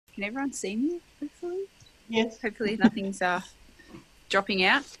Can everyone see me, hopefully? Yes. Hopefully nothing's dropping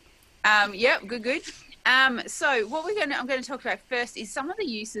out. Yep, good. So what I'm going to talk about first is some of the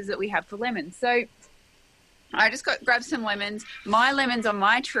uses that we have for lemons. So I just grabbed some lemons. My lemons on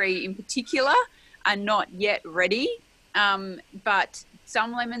my tree in particular are not yet ready, but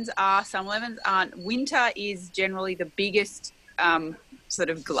some lemons are, some lemons aren't. Winter is generally the biggest sort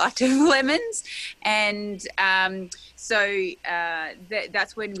of glut of lemons, and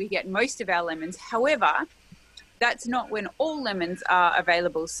that's when we get most of our lemons. However, that's not when all lemons are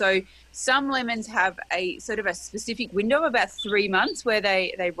available. So some lemons have a sort of a specific window, about 3 months, where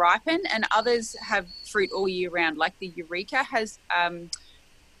they ripen, and others have fruit all year round, like the Eureka has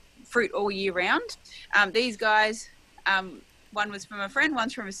fruit all year round. These guys, one was from a friend,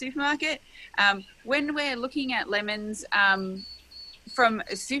 one's from a supermarket. When we're looking at lemons from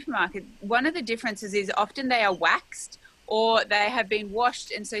a supermarket, one of the differences is often they are waxed or they have been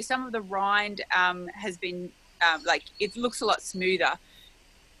washed, and so some of the rind has been it looks a lot smoother.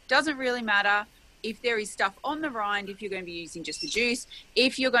 Doesn't really matter if there is stuff on the rind if you're going to be using just the juice.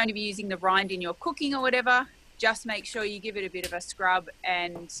 If you're going to be using the rind in your cooking or whatever, just make sure you give it a bit of a scrub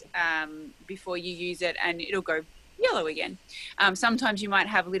and before you use it, and it'll go yellow again. Sometimes you might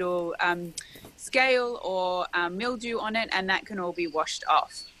have little scale or mildew on it, and that can all be washed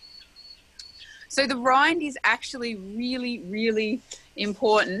off. So the rind is actually really, really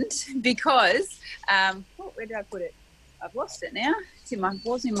important because, where did I put it? I've lost it now. It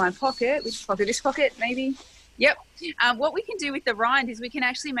was in my pocket. Which pocket? This pocket, maybe? Yep. What we can do with the rind is we can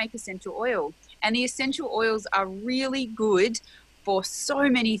actually make essential oil. And the essential oils are really good for so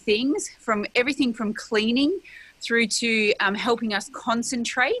many things, from everything from cleaning through to helping us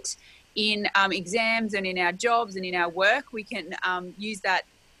concentrate in exams and in our jobs and in our work. We can use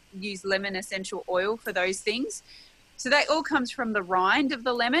lemon essential oil for those things. So that all comes from the rind of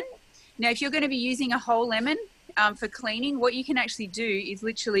the lemon. Now, if you're going to be using a whole lemon for cleaning, what you can actually do is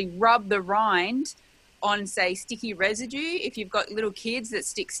literally rub the rind on, say, sticky residue. If you've got little kids that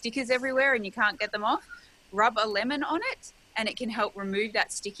stick stickers everywhere and you can't get them off, rub a lemon on it and it can help remove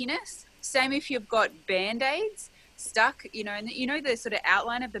that stickiness. Same if you've got Band-Aids stuck, and the sort of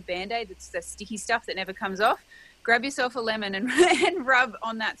outline of the Band-Aid, that's the sticky stuff that never comes off. Grab yourself a lemon and rub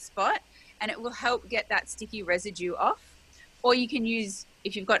on that spot, and it will help get that sticky residue off. Or you can use,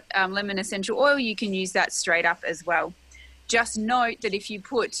 if you've got lemon essential oil, you can use that straight up as well. Just note that if you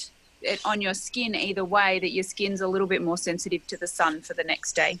put it on your skin either way, that your skin's a little bit more sensitive to the sun for the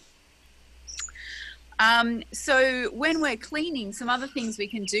next day. So when we're cleaning, some other things we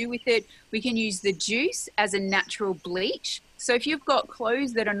can do with it, we can use the juice as a natural bleach. So if you've got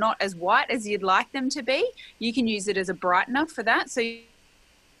clothes that are not as white as you'd like them to be, you can use it as a brightener for that. So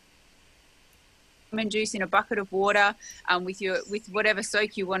lemon juice in a bucket of water with whatever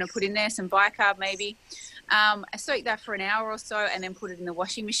soak you want to put in there, some bicarb maybe. Soak that for an hour or so and then put it in the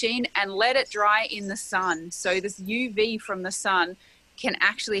washing machine and let it dry in the sun. So this UV from the sun can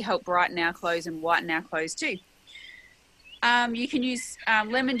actually help brighten our clothes and whiten our clothes too. You can use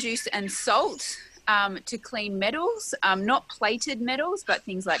lemon juice and salt to clean metals, not plated metals, but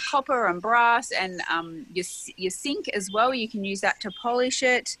things like copper and brass, and your sink as well. You can use that to polish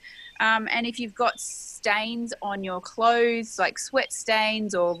it. And if you've got stains on your clothes, like sweat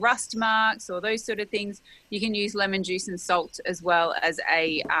stains or rust marks or those sort of things, you can use lemon juice and salt as well as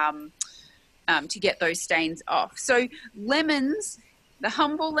to get those stains off. So lemons, the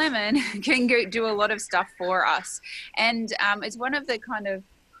humble lemon, can do a lot of stuff for us. And it's one of the kind of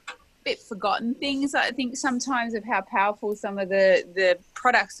bit forgotten things, I think, sometimes, of how powerful some of the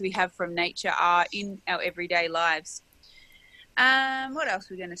products we have from nature are in our everyday lives. What else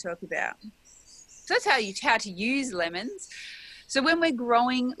are we going to talk about? So that's how to use lemons. So when we're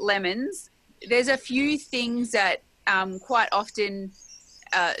growing lemons, there's a few things that quite often,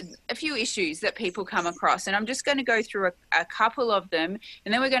 a few issues that people come across, and I'm just going to go through a couple of them,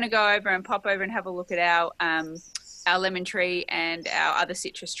 and then we're going to go over and pop over and have a look at our lemon tree and our other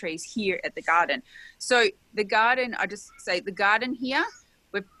citrus trees here at the garden. So the garden, I just say the garden here,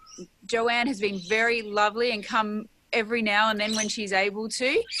 Joanne has been very lovely and come every now and then when she's able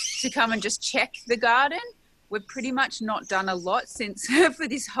to come and just check the garden. We've pretty much not done a lot since for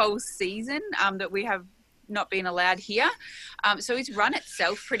this whole season that we have not been allowed here. So it's run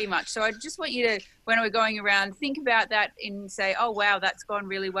itself pretty much. So I just want you to, when we're going around, think about that and say, oh, wow, that's gone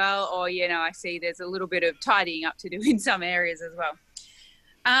really well. Or, I see there's a little bit of tidying up to do in some areas as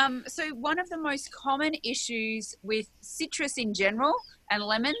well. So one of the most common issues with citrus in general and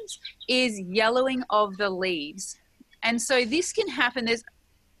lemons is yellowing of the leaves. And so this can happen.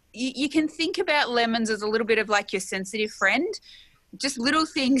 You can think about lemons as a little bit of like your sensitive friend. just little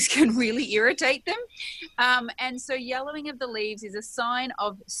things can really irritate them. And so yellowing of the leaves is a sign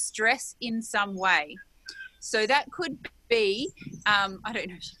of stress in some way. So that could be, I don't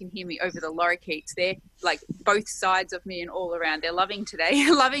know if you can hear me over the lorikeets. They're like both sides of me and all around. They're loving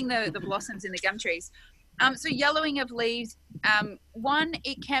today, loving the blossoms in the gum trees. So yellowing of leaves, one,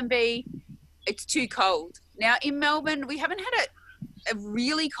 it can be, it's too cold. Now in Melbourne, we haven't had a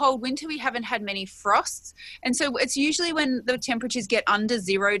really cold winter. We haven't had many frosts, and so it's usually when the temperatures get under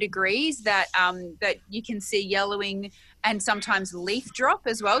 0 degrees that that you can see yellowing and sometimes leaf drop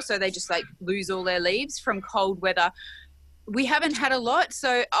as well. So they just like lose all their leaves from cold weather. We haven't had a lot,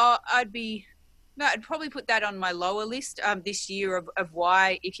 so I'd probably put that on my lower list this year of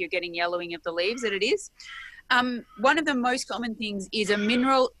why, if you're getting yellowing of the leaves, that it is. One of the most common things is a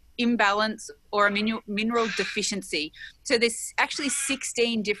mineral imbalance or a mineral deficiency. So there's actually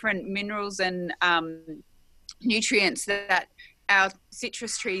 16 different minerals and nutrients that our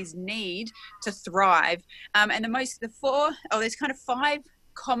citrus trees need to thrive. And there's kind of 5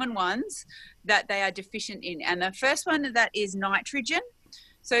 common ones that they are deficient in. And the first one, that is nitrogen.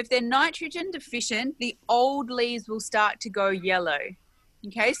 So if they're nitrogen deficient, the old leaves will start to go yellow.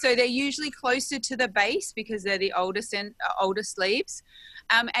 Okay, so they're usually closer to the base because they're the oldest leaves.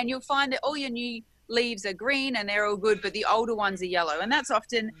 And you'll find that all your new leaves are green and they're all good, but the older ones are yellow. And that's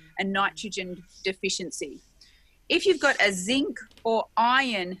often a nitrogen deficiency. If you've got a zinc or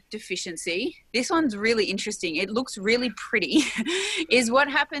iron deficiency, this one's really interesting. It looks really pretty. Is what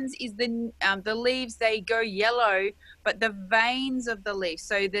happens is the leaves, they go yellow, but the veins of the leaf,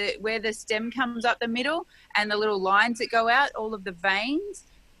 so where the stem comes up the middle and the little lines that go out, all of the veins,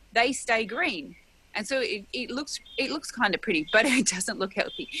 they stay green. And so it looks kind of pretty, but it doesn't look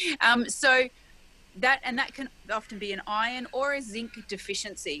healthy. So that can often be an iron or a zinc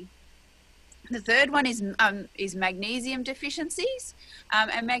deficiency. The third one is magnesium deficiencies.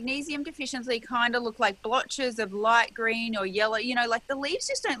 And magnesium deficiency kind of look like blotches of light green or yellow. You know, like the leaves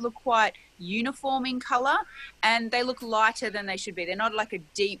just don't look quite uniform in color, and they look lighter than they should be. They're not like a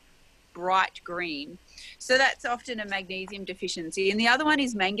deep, bright green. So that's often a magnesium deficiency. And the other one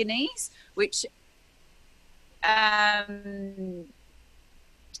is manganese, which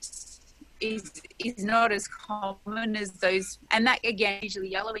is not as common as those, and that again usually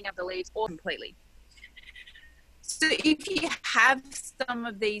yellowing of the leaves or completely. So if you have some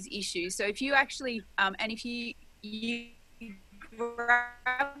of these issues, so if you actually and if you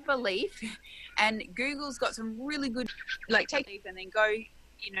grab a leaf, and Google's got some really good, like take a leaf and then go,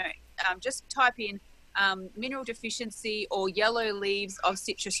 just type in mineral deficiency or yellow leaves of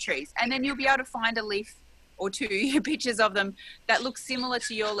citrus trees, and then you'll be able to find a leaf or 2 pictures of them that look similar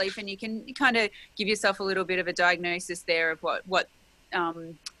to your leaf, and you can kind of give yourself a little bit of a diagnosis there of what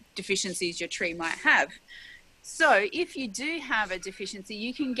deficiencies your tree might have. So if you do have a deficiency,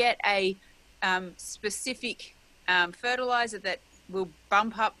 you can get a specific fertilizer that will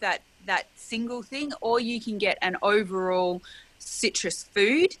bump up that single thing, or you can get an overall citrus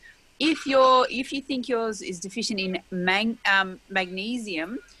food. If you think yours is deficient in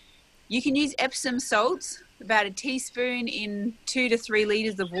magnesium, you can use Epsom salts, about a teaspoon in 2 to 3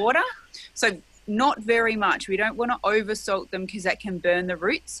 litres of water. So not very much. We don't want to over salt them because that can burn the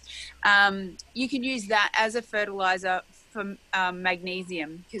roots. You can use that as a fertilizer for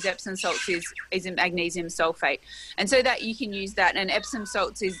magnesium, because Epsom salts is a magnesium sulfate. And so that you can use that. And Epsom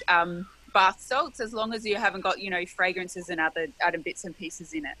salts is bath salts, as long as you haven't got, fragrances and other bits and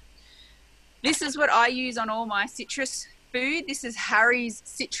pieces in it. This is what I use on all my citrus food. This is Harry's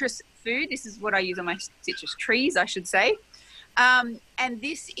citrus food. This is what I use on my citrus trees, I should say. And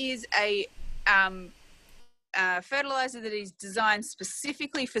this is a fertilizer that is designed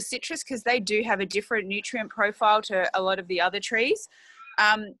specifically for citrus, because they do have a different nutrient profile to a lot of the other trees.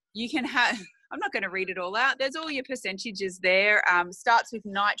 You can have, I'm not going to read it all out. There's all your percentages there. Starts with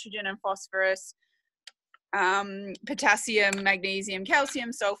nitrogen and phosphorus, potassium, magnesium,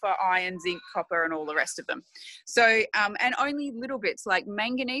 calcium, sulfur, iron, zinc, copper, and all the rest of them. So, and only little bits like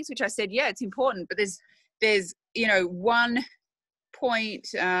manganese, which I said, yeah, it's important, but there's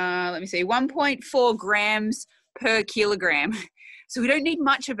 1.4 grams per kilogram. So we don't need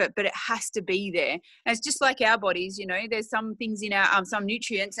much of it, but it has to be there. And it's just like our bodies, there's some things in our, some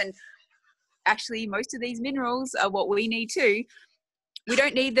nutrients, and actually most of these minerals are what we need too. We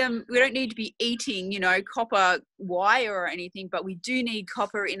don't need them. We don't need to be eating, copper wire or anything, but we do need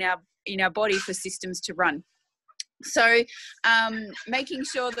copper in our body for systems to run. So making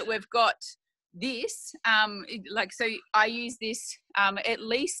sure that we've got this, so I use this at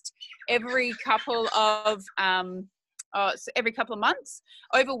least every couple of months.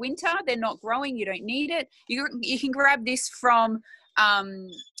 Over winter, they're not growing. You don't need it. You can grab this from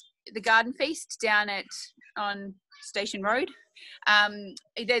the Garden Feast down on Station Road.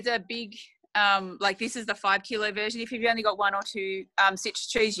 There's a big, like this is the 5 kilo version. If you've only got 1 or 2 citrus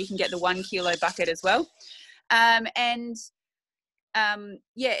trees, you can get the 1 kilo bucket as well.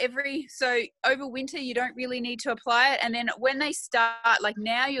 So over winter you don't really need to apply it, and then when they start, like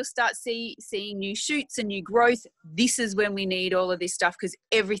now, you'll start seeing new shoots and new growth. This is when we need all of this stuff, because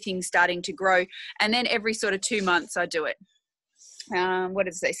everything's starting to grow. And then every sort of 2 months I do it. What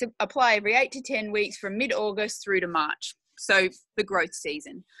does it say? So apply every 8 to 10 weeks from mid-August through to March. So the growth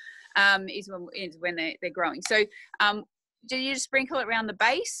season is when they're growing. So do you just sprinkle it around the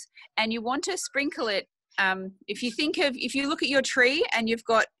base, and you want to sprinkle it. If you look at your tree and you've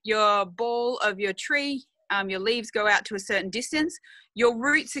got your ball of your tree, your leaves go out to a certain distance, your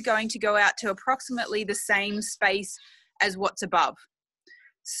roots are going to go out to approximately the same space as what's above.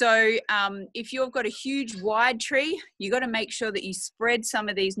 So if you've got a huge wide tree, you got to make sure that you spread some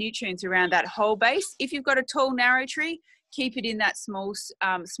of these nutrients around that whole base. If you've got a tall, narrow tree, keep it in that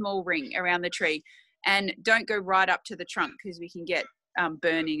small ring around the tree, and don't go right up to the trunk, because we can get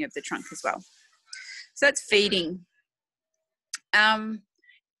burning of the trunk as well. So that's feeding. So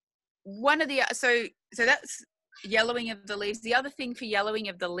that's yellowing of the leaves. The other thing for yellowing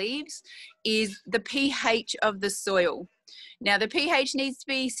of the leaves is the pH of the soil. Now, the pH needs to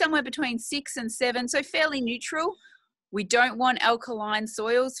be somewhere between 6 and 7, so fairly neutral. We don't want alkaline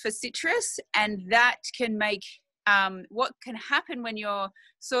soils for citrus, and that can make, what can happen when your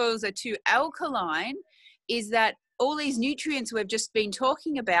soils are too alkaline is that all these nutrients we've just been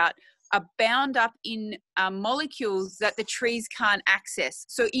talking about are bound up in molecules that the trees can't access.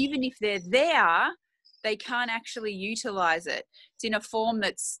 So even if they're there, they can't actually utilize it. It's in a form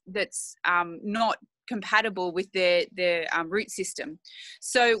that's not compatible with their root system.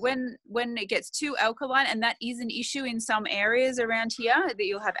 So when it gets too alkaline, and that is an issue in some areas around here, that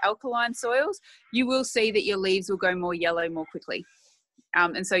you'll have alkaline soils, you will see that your leaves will go more yellow more quickly.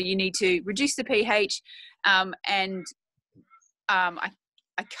 And so you need to reduce the pH.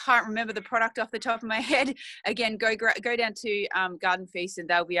 I can't remember the product off the top of my head. Again, go down to Garden Feast, and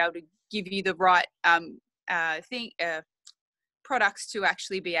they'll be able to give you the right products to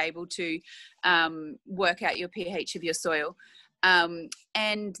actually be able to work out your pH of your soil.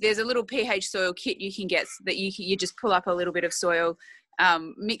 And there's a little pH soil kit you can get that you just pull up a little bit of soil,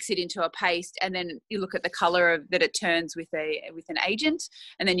 mix it into a paste, and then you look at the color that it turns with an agent,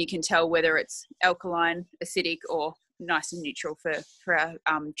 and then you can tell whether it's alkaline, acidic, or nice and neutral for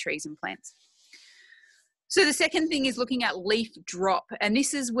our trees and plants. So the second thing is looking at leaf drop, and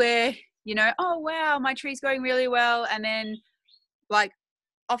this is where, oh wow, my tree's going really well, and then like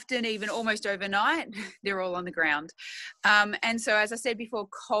often even almost overnight, they're all on the ground. And so, as I said before,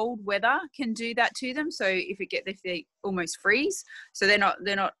 cold weather can do that to them. So if they almost freeze, so they're not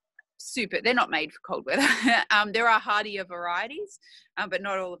made for cold weather. There are hardier varieties, but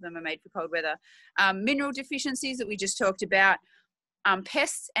not all of them are made for cold weather. Mineral deficiencies that we just talked about,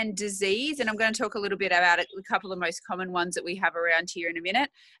 pests and disease, and I'm going to talk a little bit about it, a couple of most common ones that we have around here in a minute.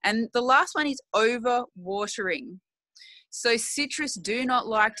 And the last one is over watering. So citrus do not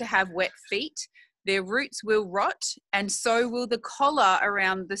like to have wet feet. Their roots will rot, and so will the collar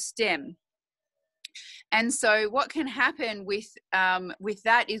around the stem. And so what can happen with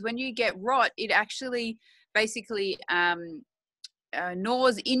that is when you get rot, it actually basically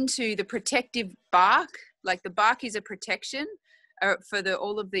gnaws into the protective bark. Like the bark is a protection for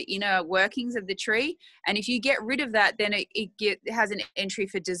all of the inner workings of the tree. And if you get rid of that, then it has an entry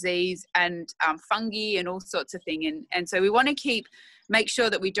for disease and fungi and all sorts of things. And so we want to make sure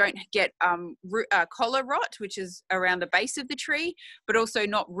that we don't get collar rot, which is around the base of the tree, but also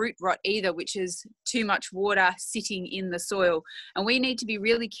not root rot either, which is too much water sitting in the soil. And we need to be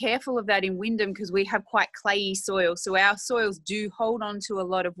really careful of that in Wyndham, because we have quite clayey soil. So our soils do hold on to a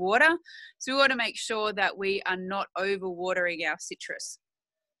lot of water. So we want to make sure that we are not over-watering our citrus.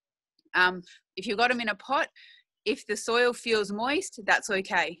 If you've got them in a pot, if the soil feels moist, that's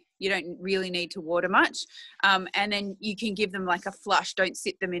okay. You don't really need to water much. And then you can give them like a flush. Don't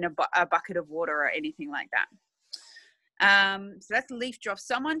sit them in a bucket of water or anything like that. So that's leaf drop.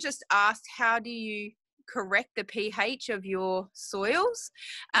 Someone just asked, how do you correct the pH of your soils?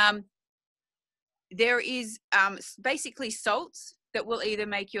 There is basically salts that will either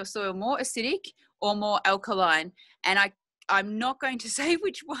make your soil more acidic or more alkaline. And I'm not going to say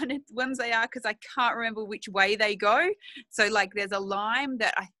which ones they are, because I can't remember which way they go. So like there's a lime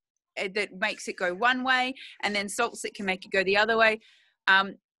that makes it go one way, and then salts that can make it go the other way.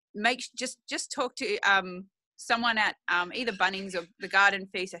 Just talk to someone at either Bunnings or the Garden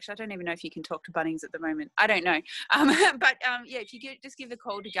Feast. Actually, I don't even know if you can talk to Bunnings at the moment. I don't know. But yeah, if you just give a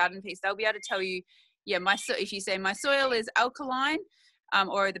call to Garden Feast, they'll be able to tell you, yeah, if you say my soil is alkaline,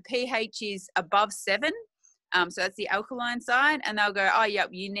 or the pH is above 7, so that's the alkaline side, and they'll go, oh, yep,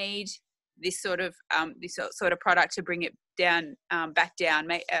 you need this sort of product to bring it down, back down.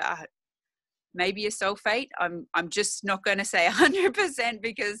 Maybe a sulfate. I'm just not going to say 100%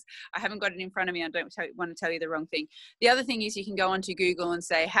 because I haven't got it in front of me. I don't want to tell you the wrong thing. The other thing is you can go onto Google and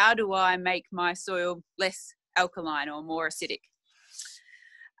say, how do I make my soil less alkaline or more acidic?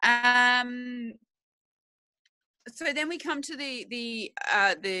 So then we come to the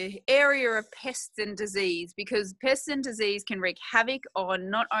area of pests and disease, because pests and disease can wreak havoc on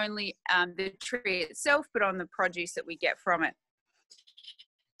not only the tree itself, but on the produce that we get from it.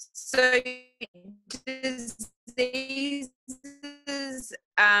 So diseases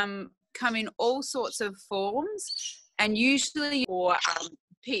come in all sorts of forms, and usually for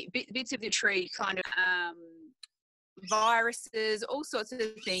bits of the tree, kind of viruses, all sorts of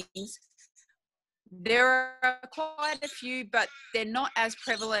things. There are quite a few, but they're not as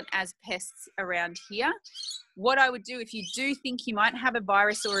prevalent as pests around here. What I would do, if you do think you might have a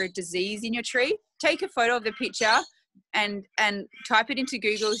virus or a disease in your tree, take a photo of the picture and type it into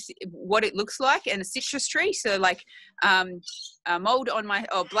Google, what it looks like, and a citrus tree. So like mold on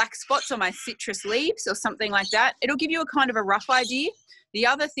or black spots on my citrus leaves or something like that. It'll give you a kind of a rough idea. The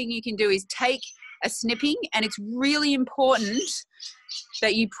other thing you can do is take a snipping, and it's really important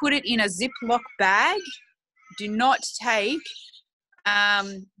that you put it in a Ziploc bag. Do not take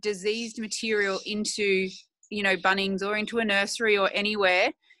diseased material into, Bunnings or into a nursery or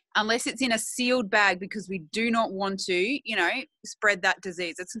anywhere unless it's in a sealed bag, because we do not want to, spread that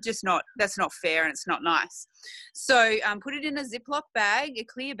disease. That's not fair, and it's not nice. So put it in a Ziploc bag, a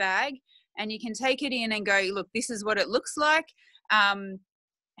clear bag, and you can take it in and go, look, this is what it looks like.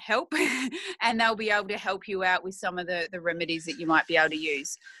 Help, and they'll be able to help you out with some of the remedies that you might be able to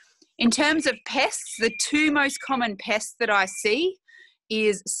use. In terms of pests, the two most common pests that I see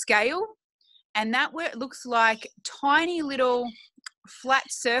is scale, and that looks like tiny little flat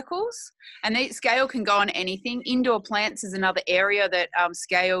circles, and the scale can go on anything. Indoor plants is another area that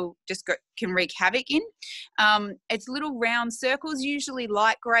scale just can wreak havoc in. It's little round circles, usually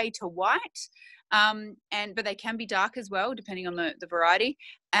light grey to white. But they can be dark as well, depending on the variety.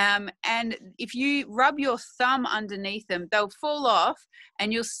 And if you rub your thumb underneath them, they'll fall off,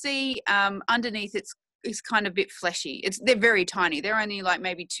 and you'll see underneath it's kind of a bit fleshy. They're very tiny. They're only like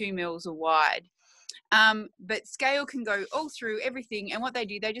maybe 2 mils wide. But scale can go all through everything. And what they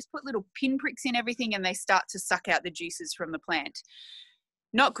do, they just put little pinpricks in everything, and they start to suck out the juices from the plant.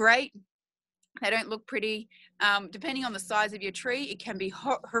 Not great. They don't look pretty. Depending on the size of your tree, it can be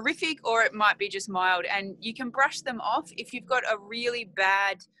horrific, or it might be just mild. And you can brush them off if you've got a really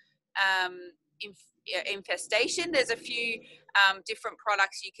bad infestation. There's a few different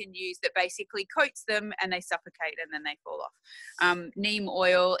products you can use that basically coats them, and they suffocate, and then they fall off. Neem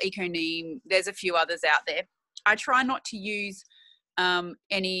oil, Eco Neem. There's a few others out there. I try not to use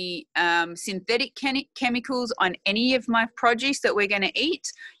any synthetic chemicals on any of my produce that we're going to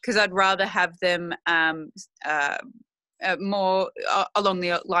eat, because I'd rather have them more along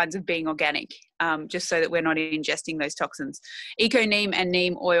the lines of being organic, just so that we're not ingesting those toxins. Eco Neem and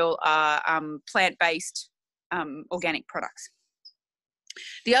neem oil are plant-based organic products.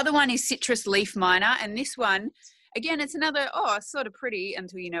 The other one is citrus leaf miner, and this one, again, it's another, it's sort of pretty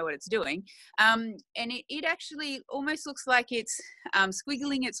until you know what it's doing. And it actually almost looks like it's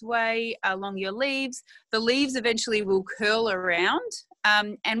squiggling its way along your leaves. The leaves eventually will curl around.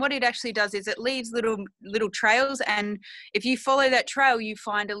 And what it actually does is it leaves little trails. And if you follow that trail, you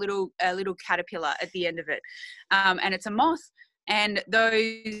find a little caterpillar at the end of it. And it's a moth. And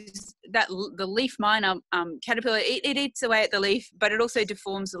the leaf miner caterpillar, it eats away at the leaf, but it also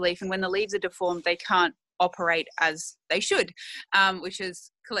deforms the leaf. And when the leaves are deformed, they can't operate as they should, which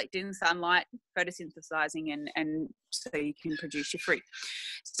is collecting sunlight, photosynthesizing, and so you can produce your fruit.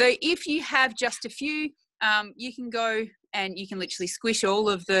 So if you have just a few, you can go and you can literally squish all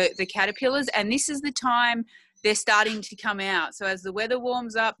of the caterpillars, and this is the time they're starting to come out. So as the weather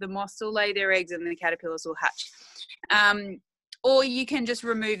warms up, the moths will lay their eggs and the caterpillars will hatch. Or you can just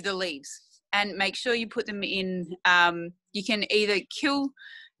remove the leaves and make sure you put them in. You can either kill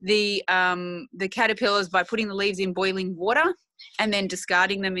the caterpillars by putting the leaves in boiling water and then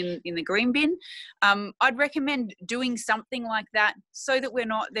discarding them in the green bin. I'd recommend doing something like that so that we're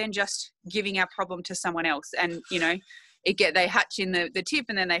not then just giving our problem to someone else, and they hatch in the tip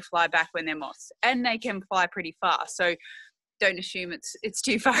and then they fly back when they're moths, and they can fly pretty fast. So don't assume it's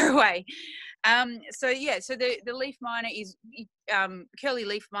too far away. So yeah, so the leaf miner is curly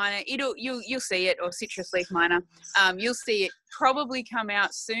leaf miner. You'll see it, or citrus leaf miner. You'll see it probably come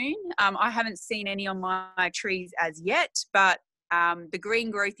out soon. I haven't seen any on my trees as yet, but the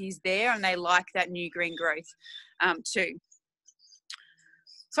green growth is there, and they like that new green growth too.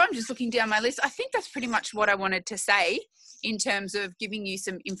 So I'm just looking down my list. I think that's pretty much what I wanted to say in terms of giving you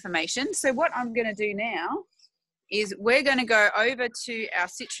some information. So what I'm going to do now is we're going to go over to our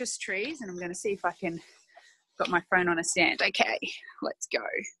citrus trees, and I'm going to see if I can got my phone on a stand. Okay, let's go.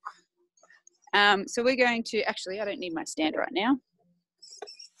 So we're going to, actually, I don't need my stand right now.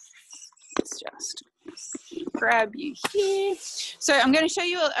 Let's just grab you here. So I'm going to show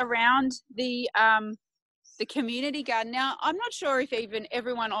you around the community garden. Now, I'm not sure if even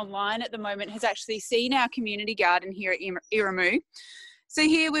everyone online at the moment has actually seen our community garden here at Iramu. So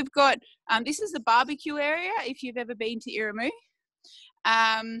here we've got, this is the barbecue area, if you've ever been to Iramu.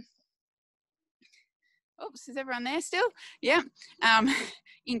 Oops, is everyone there still? Yeah,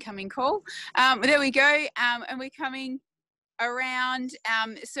 incoming call. There we go, and we're coming around.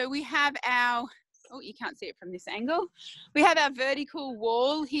 So we have our, oh, you can't see it from this angle. We have our vertical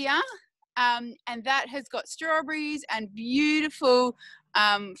wall here, and that has got strawberries and beautiful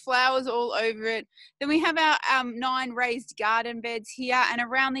flowers all over it. Then we have our 9 raised garden beds here, and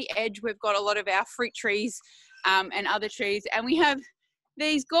around the edge we've got a lot of our fruit trees and other trees, and we have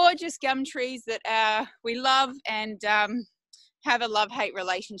these gorgeous gum trees that we love and have a love-hate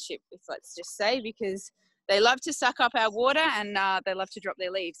relationship with, let's just say, because they love to suck up our water and they love to drop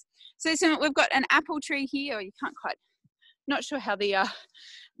their leaves. So we've got an apple tree here, or you can't quite, not sure how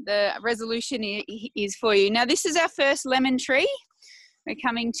the resolution is for you. Now this is our first lemon tree. We're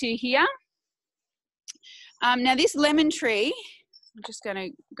coming to here. Now this lemon tree, I'm just going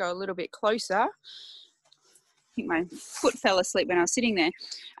to go a little bit closer. I think my foot fell asleep when I was sitting there.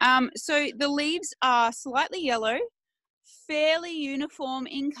 So the leaves are slightly yellow, fairly uniform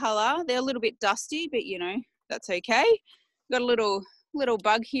in colour. They're a little bit dusty, but you know, that's okay. Got a little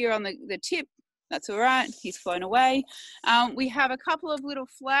bug here on the tip. That's all right, he's flown away. We have a couple of little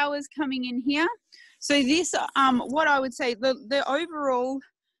flowers coming in here. So this, what I would say, the overall,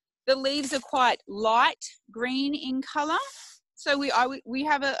 the leaves are quite light green in colour. So we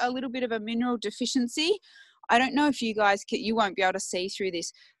have a little bit of a mineral deficiency. I don't know if you guys you won't be able to see through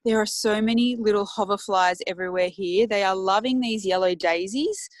this. There are so many little hoverflies everywhere here. They are loving these yellow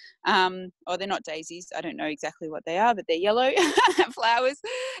daisies. Or they're not daisies. I don't know exactly what they are, but they're yellow flowers.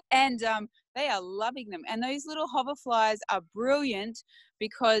 And they are loving them. And those little hoverflies are brilliant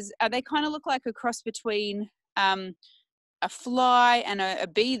because they kind of look like a cross between a fly and a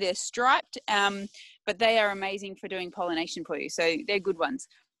bee. They're striped, but they are amazing for doing pollination for you. So they're good ones.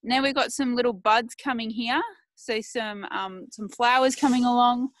 Now we've got some little buds coming here. So some flowers coming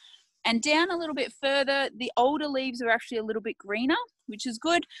along. And down a little bit further, the older leaves are actually a little bit greener, which is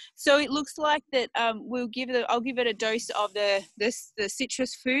good. So it looks like that I'll give it a dose of the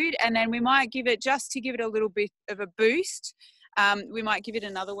citrus food, and then we might give it, just to give it a little bit of a boost, we might give it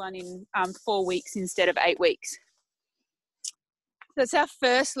another one in 4 weeks instead of 8 weeks. That's our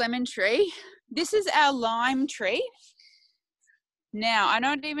first lemon tree. This is our lime tree. Now, I'm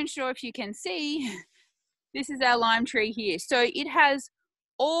not even sure if you can see, this is our lime tree here. So it has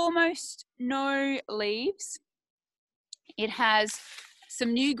almost no leaves. It has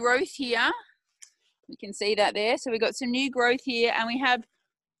some new growth here. You can see that there. So we've got some new growth here, and we have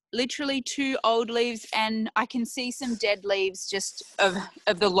literally 2 old leaves, and I can see some dead leaves just of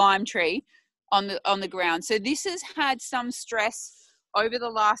the lime tree on the ground. So this has had some stress over the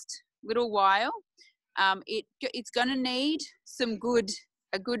last little while. It's going to need some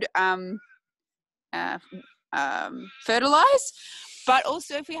a good fertilize, but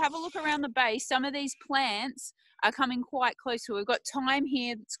also if we have a look around the base, some of these plants are coming quite close. So we've got thyme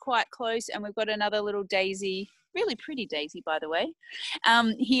here that's quite close, and we've got another little daisy, really pretty daisy by the way,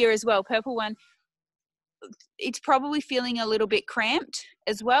 here as well, purple one. It's probably feeling a little bit cramped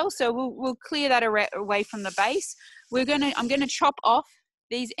as well, so we'll clear that away from the base. I'm going to chop off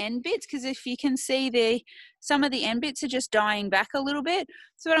these end bits, because if you can see some of the end bits are just dying back a little bit.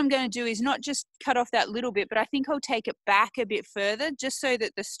 So what I'm going to do is not just cut off that little bit, but I think I'll take it back a bit further, just so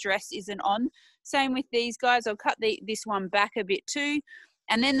that the stress isn't on. Same with these guys, I'll cut this one back a bit too,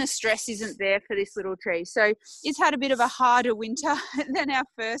 and then the stress isn't there for this little tree. So it's had a bit of a harder winter than our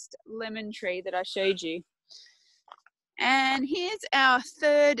first lemon tree that I showed you. And here's our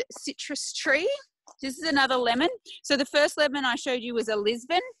third citrus tree. This is another lemon. So the first lemon I showed you was a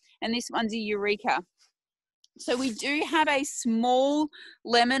Lisbon, and this one's a Eureka. So we do have a small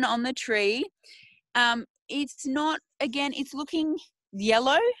lemon on the tree. it's not, again, it's looking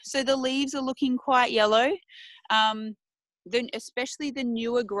yellow. So the leaves are looking quite yellow, then especially the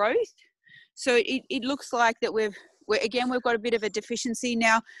newer growth. So it looks like that we've got a bit of a deficiency.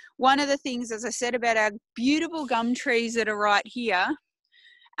 Now, one of the things, as I said, about our beautiful gum trees that are right here,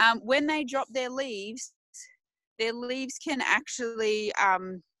 when they drop their leaves can actually,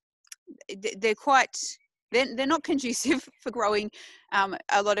 they're not conducive for growing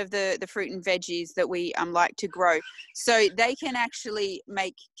a lot of the fruit and veggies that we like to grow. So they can actually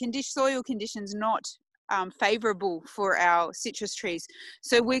make soil conditions not favorable for our citrus trees.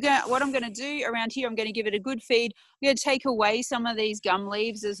 So what I'm going to do around here, I'm going to give it a good feed. I'm going to take away some of these gum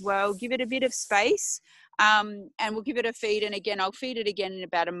leaves as well, give it a bit of space, and we'll give it a feed. And again, I'll feed it again in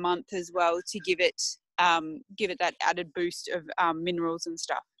about a month as well to give it that added boost of minerals and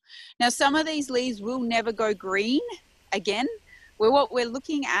stuff. Now, some of these leaves will never go green again. What we're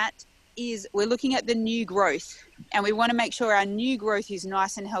looking at is we're looking at the new growth, and we want to make sure our new growth is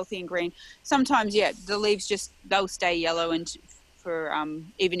nice and healthy and green. Sometimes, the leaves they'll stay yellow, and for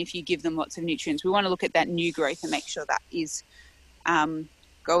even if you give them lots of nutrients, we want to look at that new growth and make sure that is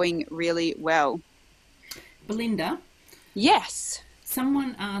going really well. Belinda? Yes?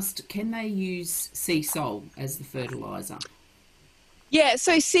 Someone asked, can they use sea salt as the fertiliser? Yeah,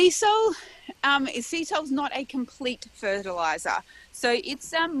 so sea sol's not a complete fertilizer. So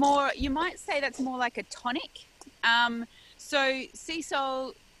it's more, you might say that's more like a tonic. So sea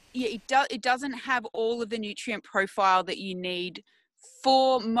salt, it doesn't have all of the nutrient profile that you need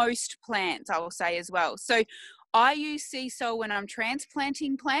for most plants, I will say as well. So I use sea salt when I'm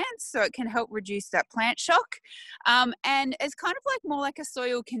transplanting plants, so it can help reduce that plant shock. And it's kind of like more like a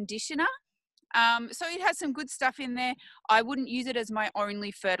soil conditioner. So it has some good stuff in there. I wouldn't use it as my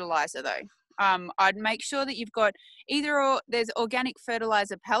only fertilizer though. I'd make sure that you've got there's organic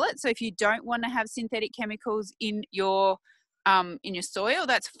fertilizer pellets. So if you don't want to have synthetic chemicals in your soil,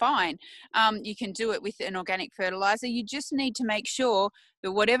 that's fine. You can do it with an organic fertilizer. You just need to make sure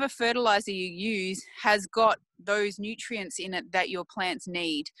that whatever fertilizer you use has got those nutrients in it that your plants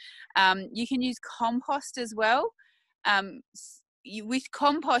need. You can use compost as well. With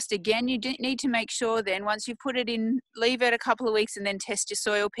compost, again, you need to make sure then once you put it in, leave it a couple of weeks and then test your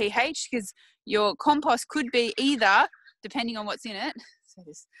soil pH, because your compost could be either, depending on what's in it, so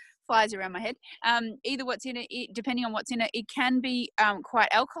this flies around my head, either what's in it, depending on what's in it, it can be quite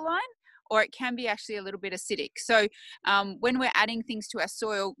alkaline, or it can be actually a little bit acidic. So when we're adding things to our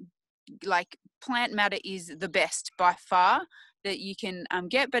soil, like plant matter is the best by far that you can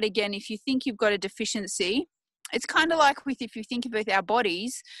get. But again, if you think you've got a deficiency, it's kind of like if you think about our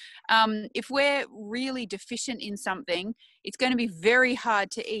bodies, if we're really deficient in something, it's going to be very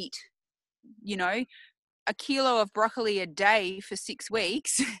hard to eat, a kilo of broccoli a day for 6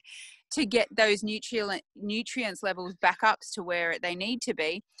 weeks to get those nutrients levels back up to where they need to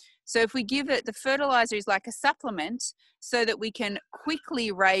be. So if we give it, the fertilizer is like a supplement so that we can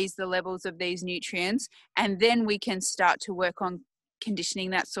quickly raise the levels of these nutrients, and then we can start to work on conditioning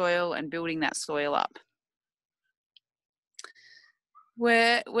that soil and building that soil up.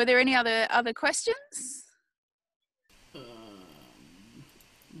 Were there any other questions?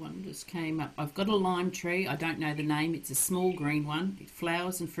 One just came up. I've got a lime tree. I don't know the name. It's a small green one. It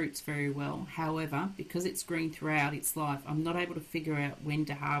flowers and fruits very well. However, because it's green throughout its life, I'm not able to figure out when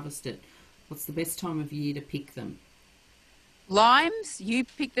to harvest it. What's the best time of year to pick them? Limes, you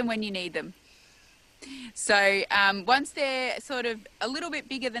pick them when you need them. So once they're sort of a little bit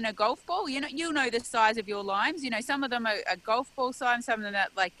bigger than a golf ball, you'll know the size of your limes. Some of them are a golf ball size, some of them are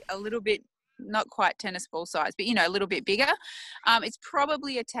like a little bit, not quite tennis ball size, but a little bit bigger. It's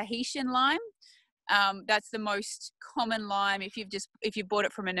probably a Tahitian lime. That's the most common lime. If you've bought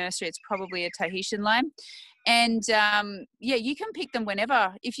it from a nursery, it's probably a Tahitian lime. And you can pick them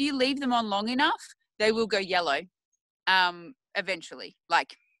whenever. If you leave them on long enough, they will go yellow eventually,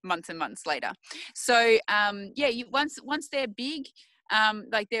 like months and months later. So once they're big,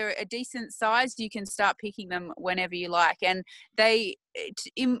 like they're a decent size, you can start picking them whenever you like. And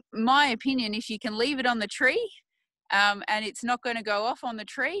in my opinion, if you can leave it on the tree and it's not going to go off on the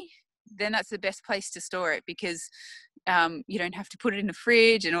tree, then that's the best place to store it, because you don't have to put it in the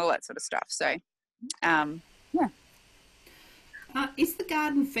fridge and all that sort of stuff. So is the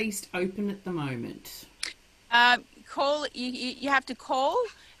garden feast open at the moment? You have to call,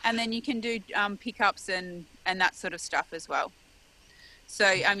 and then you can do pickups and that sort of stuff as well. So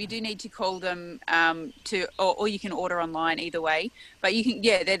you do need to call them or you can order online, either way. But you can,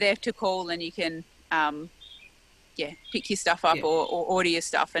 they're there to call, and you can pick your stuff up or order your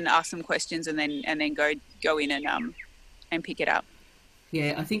stuff and ask some questions, and then go in and pick it up.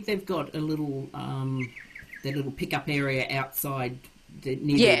 Yeah, I think they've got a little their little pickup area outside near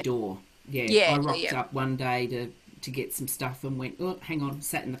their Yeah, door. Yeah, yeah, I yeah, rocked yeah, up one day to get some stuff and went, oh, hang on,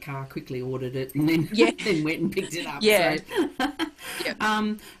 sat in the car, quickly ordered it, and then yeah, then went and picked it up. yeah, So,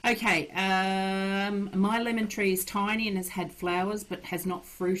 yeah. okay, my lemon tree is tiny and has had flowers but has not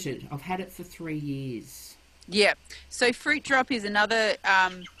fruited. I've had it for 3 years. Yeah. So fruit drop is another.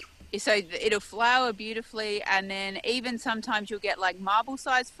 So it'll flower beautifully, and then even sometimes you'll get like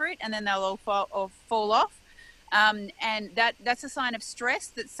marble-sized fruit, and then they'll all fall off. And that's a sign of stress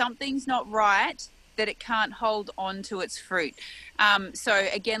that something's not right, that it can't hold on to its fruit. So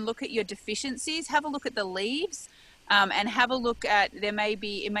again, look at your deficiencies. Have a look at the leaves, and have a look at it may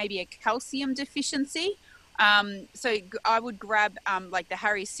be a calcium deficiency. So I would grab like the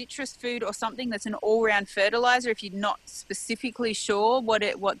Harry's citrus food or something that's an all-round fertilizer if you're not specifically sure what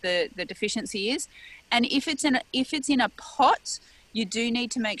the deficiency is. And if it's in a pot, you do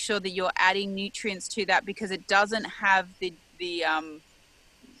need to make sure that you're adding nutrients to that, because it doesn't have the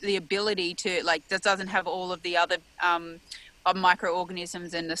ability to, like, that doesn't have all of the other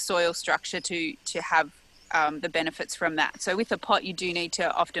microorganisms and the soil structure to have the benefits from that. So with a pot, you do need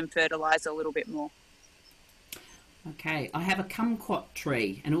to often fertilize a little bit more. Okay, I have a kumquat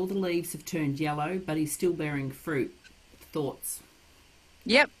tree and all the leaves have turned yellow, but he's still bearing fruit. Thoughts?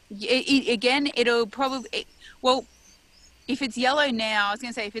 Yep. Again, it'll probably, well, if it's yellow now, I was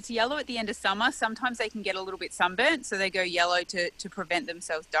going to say, if it's yellow at the end of summer, sometimes they can get a little bit sunburnt, so they go yellow to prevent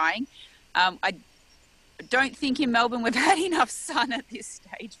themselves dying. I don't think in Melbourne we've had enough sun at this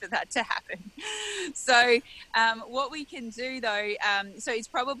stage for that to happen. So what we can do though, so it's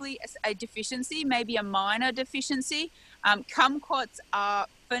probably a deficiency, maybe a minor deficiency. Kumquats are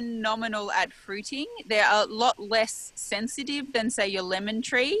phenomenal at fruiting. They're a lot less sensitive than, say, your lemon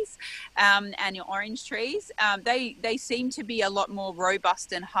trees and your orange trees. They seem to be a lot more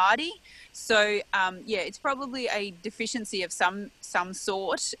robust and hardy. So yeah, it's probably a deficiency of some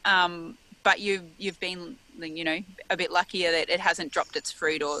sort. But you've been, a bit luckier that it hasn't dropped its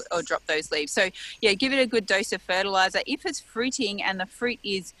fruit or dropped those leaves. So yeah, give it a good dose of fertilizer. If it's fruiting and the fruit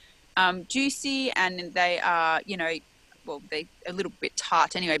is juicy and they are, well, they a little bit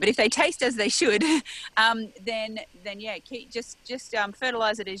tart anyway, but if they taste as they should, then yeah, just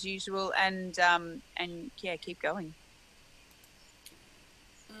fertilize it as usual, and yeah, keep going.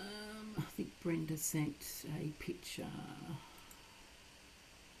 I think Brenda sent a picture.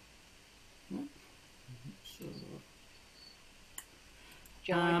 No, sure.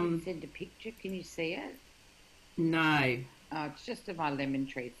 Jo, I did send a picture. Can you see it? No. Oh, it's just of my lemon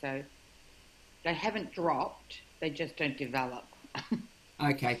tree. So they haven't dropped. They just don't develop.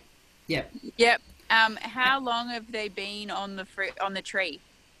 Okay. Yep. Yep. How long have they been on the tree?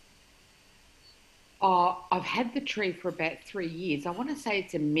 Oh, I've had the tree for about 3 years. I want to say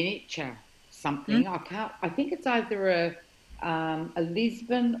it's a miniature something. I think it's either a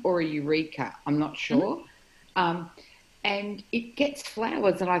Lisbon or a Eureka. I'm not sure. And it gets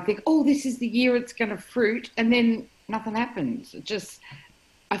flowers, and I think, oh, this is the year it's going to fruit, and then nothing happens.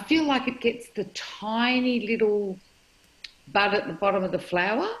 I feel like it gets the tiny little bud at the bottom of the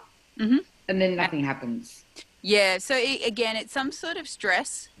flower, and then nothing happens. Yeah, so again, it's some sort of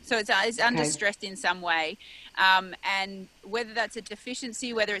stress. So it's under stress in some way. And whether that's a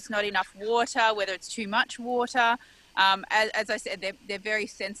deficiency, whether it's not enough water, whether it's too much water. As I said, they're very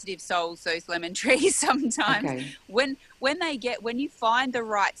sensitive souls, those lemon trees sometimes. Okay. When you find the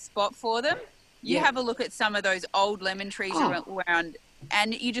right spot for them, you have a look at some of those old lemon trees around,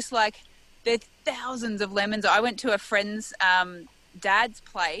 and you just like, there's thousands of lemons. I went to a friend's dad's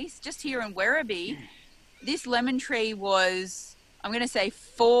place just here in Werribee. This lemon tree was, I'm going to say,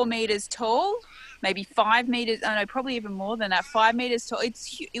 4 meters tall, maybe 5 meters. I know, probably even more than that. 5 meters tall.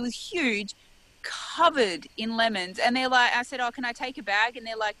 It was huge, covered in lemons. And they're like, I said, oh, can I take a bag? And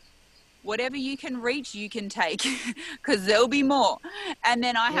they're like, whatever you can reach, you can take, because there'll be more. And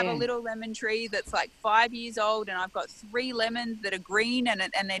then I have a little lemon tree that's like 5 years old, and I've got 3 lemons that are green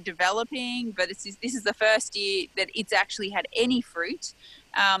and they're developing. But this is the first year that it's actually had any fruit.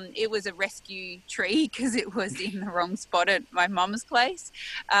 It was a rescue tree because it was in the wrong spot at my mum's place,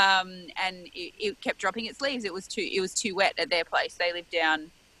 and it kept dropping its leaves. It was too wet at their place. They live down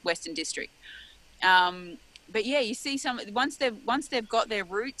Western District. But yeah, you see once they've got their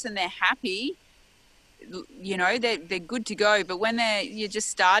roots and they're happy, they're good to go. But when you're just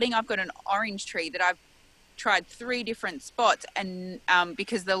starting, I've got an orange tree that I've tried 3 different spots, and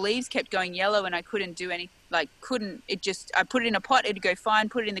because the leaves kept going yellow and I couldn't do any, I put it in a pot, it'd go fine,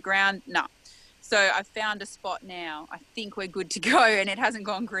 put it in the ground, no. So I found a spot now. I think we're good to go, and it hasn't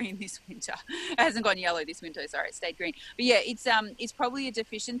gone green this winter. It hasn't gone yellow this winter. Sorry, it stayed green. But yeah, it's probably a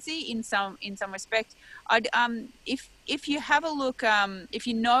deficiency in some respect. I'd if you have a look, if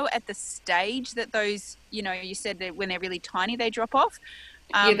you know at the stage that those, you said that when they're really tiny they drop off.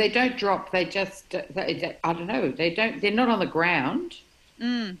 Yeah, they don't drop. They just, I don't know. They don't. They're not on the ground.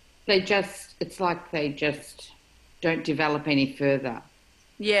 They just. It's like they just don't develop any further.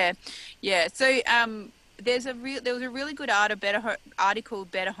 Yeah. So there was a really good article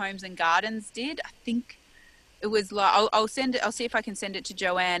Better Homes and Gardens did. I think it was like I'll send it. I'll see if I can send it to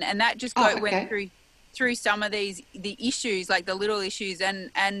Joanne, and that just went through some of the issues, like the little issues, and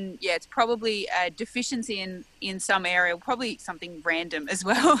yeah, it's probably a deficiency in some area, probably something random as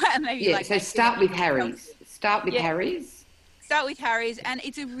well. And maybe so start with Harry's. Start with Harry's. Start with Harry's, and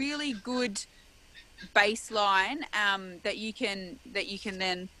it's a really good baseline that you can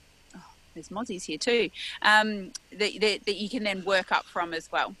then. Oh, there's mozzies here too. That you can then work up from as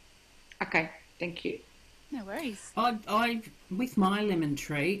well. Okay, thank you. No worries. I with my lemon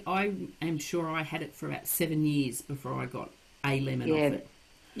tree, I am sure I had it for about 7 years before I got a lemon off it.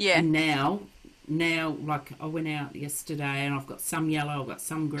 Yeah. And now, like I went out yesterday and I've got some yellow, I've got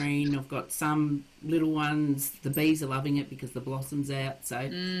some green, I've got some little ones. The bees are loving it because the blossom's out. So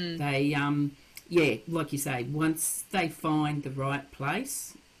they, like you say, once they find the right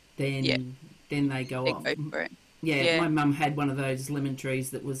place, then they go off. Go for it. Yeah, my mum had one of those lemon trees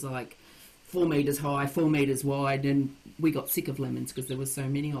that was like 4 meters high, 4 meters wide, and we got sick of lemons because there were so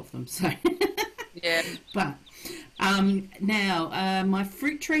many of them. So yeah. But now my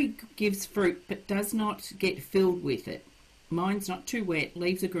fruit tree gives fruit but does not get filled with it. Mine's not too wet,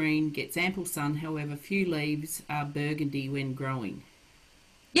 leaves are green, gets ample sun, however few leaves are burgundy when growing.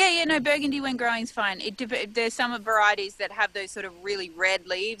 No, burgundy when growing is fine. There's some varieties that have those sort of really red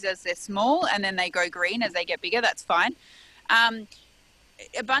leaves as they're small, and then they go green as they get bigger. That's fine.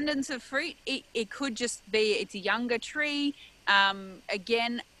 Abundance of fruit, it could just be it's a younger tree.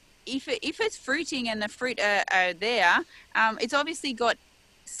 Again, if it's fruiting and the fruit are there, it's obviously got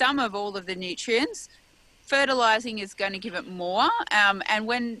some of all of the nutrients. Fertilizing is going to give it more, and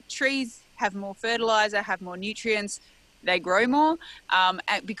when trees have more fertilizer, have more nutrients, they grow more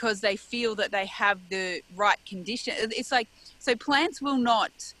because they feel that they have the right condition. It's like, so plants will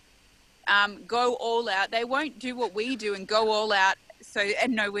not go all out. They won't do what we do and go all out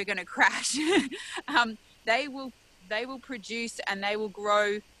and know we're going to crash. They will produce and they will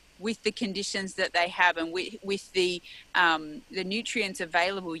grow with the conditions that they have and with the nutrients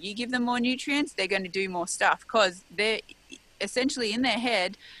available. You give them more nutrients, they're going to do more stuff because they're essentially in their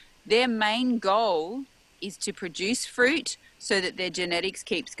head, their main goal is to produce fruit so that their genetics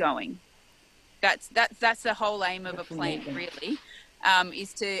keeps going. That's the whole aim of a plant, really,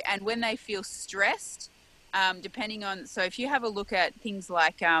 and when they feel stressed, depending on, so if you have a look at things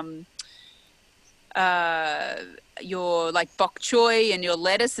like your like bok choy and your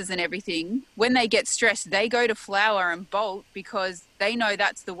lettuces and everything, when they get stressed, they go to flower and bolt because they know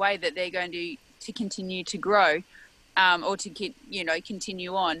that's the way that they're going to continue to grow, or to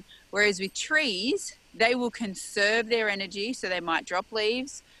continue on. Whereas with trees, they will conserve their energy, so they might drop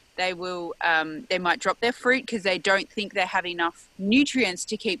leaves. They might drop their fruit because they don't think they have enough nutrients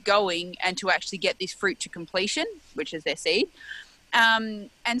to keep going and to actually get this fruit to completion, which is their seed. And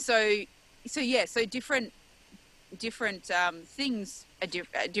so different things,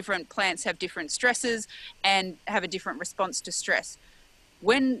 different plants have different stresses and have a different response to stress.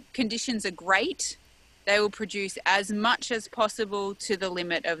 When conditions are great, they will produce as much as possible to the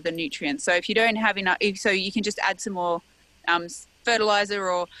limit of the nutrients. So if you don't have enough, so you can just add some more fertilizer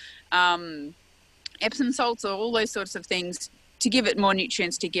or Epsom salts or all those sorts of things to give it more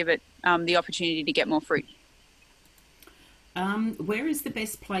nutrients, to give it the opportunity to get more fruit. Where is the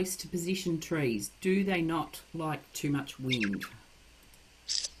best place to position trees? Do they not like too much wind?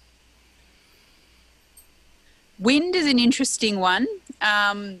 Wind is an interesting one.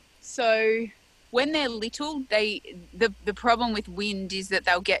 So when they're little, the problem with wind is that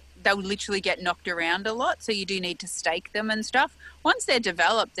they'll literally get knocked around a lot. So you do need to stake them and stuff. Once they're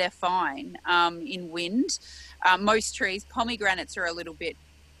developed, they're fine in wind. Most trees, pomegranates are a little bit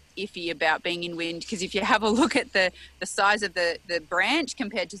iffy about being in wind because if you have a look at the size of the branch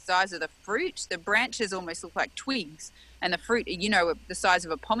compared to the size of the fruit, the branches almost look like twigs, and the fruit, the size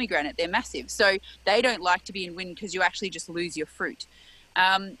of a pomegranate, they're massive. So they don't like to be in wind because you actually just lose your fruit.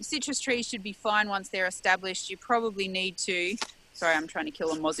 Citrus trees should be fine once they're established. You probably need to, sorry, I'm trying to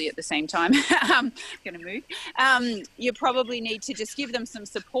kill a mozzie at the same time. I'm going to move. You probably need to just give them some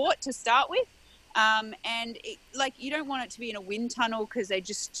support to start with. You don't want it to be in a wind tunnel because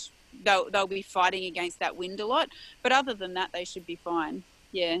they'll be fighting against that wind a lot. But other than that, they should be fine.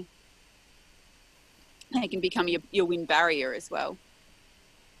 Yeah. They can become your wind barrier as well.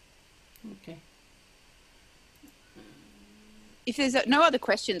 Okay. If there's no other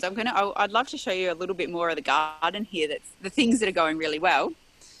questions, I'd love to show you a little bit more of the garden here. That's the things that are going really well.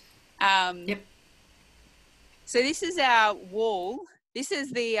 Yep. So this is our wall. This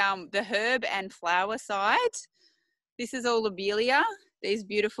is the herb and flower side. This is all lobelia. These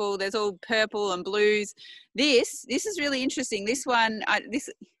beautiful. There's all purple and blues. This is really interesting. This one,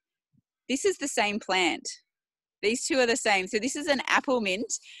 this is the same plant. These two are the same. So this is an apple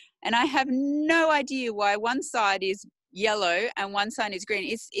mint, and I have no idea why one side is yellow and one side is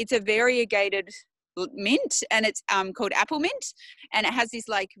green. It's a variegated mint, and it's called apple mint, and it has this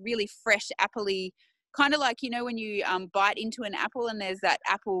like really fresh appley, kind of like, you know, when you bite into an apple and there's that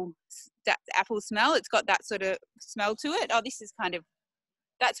apple smell. It's got that sort of smell to it. Oh, this is kind of,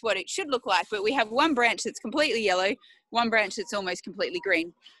 that's what it should look like. But we have one branch that's completely yellow, one branch that's almost completely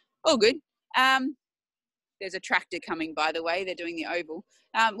green. All good. There's a tractor coming, by the way. They're doing the oval.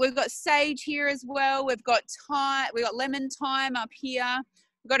 We've got sage here as well. We've got thyme. We've got lemon thyme up here.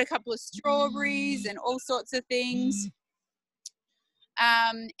 We've got a couple of strawberries and all sorts of things.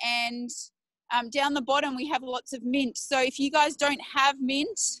 Down the bottom, we have lots of mint. So if you guys don't have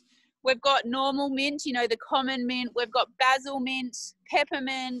mint, we've got normal mint, you know, the common mint. We've got basil mint,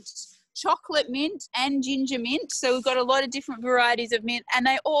 peppermint, chocolate mint, and ginger mint. So we've got a lot of different varieties of mint, and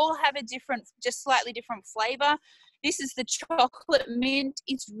they all have a different, just slightly different flavor. This is the chocolate mint.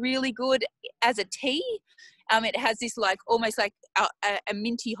 It's really good as a tea. It has this like almost like a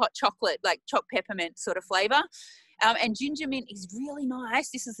minty hot chocolate, like chopped peppermint sort of flavor. And ginger mint is really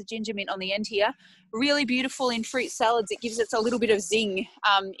nice. This is the ginger mint on the end here. Really beautiful in fruit salads. It gives us a little bit of zing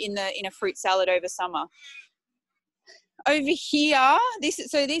in a fruit salad over summer. Over here,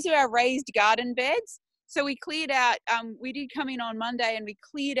 these are our raised garden beds. So we cleared out, we did come in on Monday and we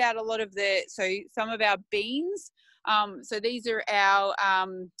cleared out a lot of some of our beans. So these are our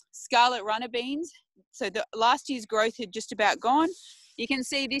scarlet runner beans. So the last year's growth had just about gone. You can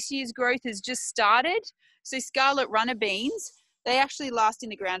see this year's growth has just started. So scarlet runner beans, they actually last in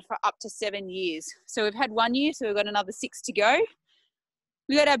the ground for up to 7 years. So we've had 1 year, so we've got another 6 to go.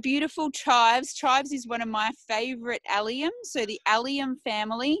 We got our beautiful chives. Chives is one of my favorite alliums. So the allium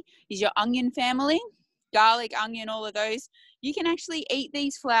family is your onion family, garlic, onion, all of those. You can actually eat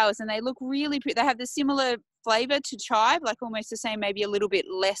these flowers and they look really pretty. They have the similar flavor to chive, like almost the same, maybe a little bit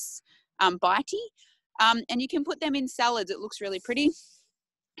less bitey. And you can put them in salads. It looks really pretty.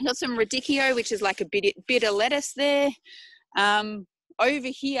 Got some radicchio, which is like a bit of lettuce there. Over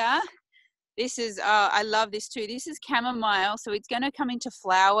here, this is, I love this too. This is chamomile. So it's going to come into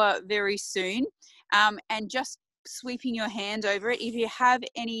flower very soon. And just sweeping your hand over it. If you have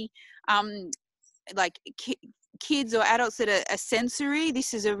any kids or adults that are sensory,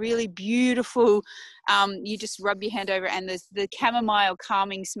 this is a really beautiful, you just rub your hand over and the chamomile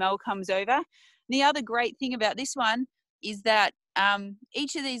calming smell comes over. The other great thing about this one is that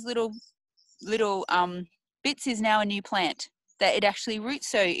each of these little bits is now a new plant that it actually roots.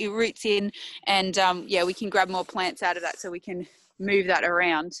 So it roots in and we can grab more plants out of that so we can move that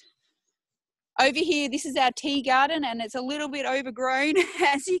around. Over here, this is our tea garden and it's a little bit overgrown.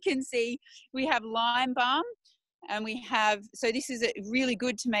 As you can see, we have lime balm and so this is really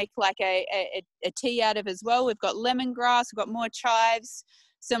good to make like a tea out of as well. We've got lemongrass, we've got more chives,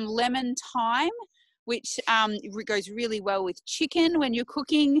 some lemon thyme, which goes really well with chicken when you're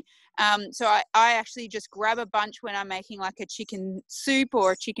cooking. So I actually just grab a bunch when I'm making like a chicken soup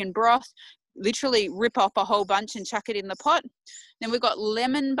or a chicken broth, literally rip off a whole bunch and chuck it in the pot. Then we've got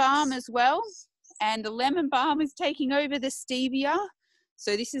lemon balm as well. And the lemon balm is taking over the stevia.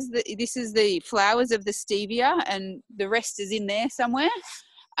 So this is the flowers of the stevia and the rest is in there somewhere.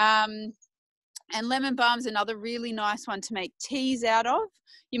 And lemon balm is another really nice one to make teas out of.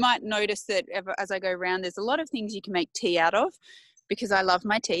 You might notice that as I go around, there's a lot of things you can make tea out of because I love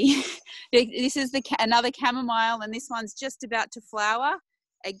my tea. This is another chamomile and this one's just about to flower.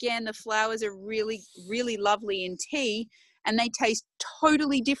 Again, the flowers are really, really lovely in tea and they taste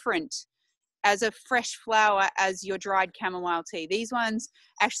totally different as a fresh flower as your dried chamomile tea. These ones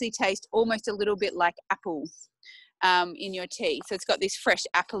actually taste almost a little bit like apple in your tea. So it's got this fresh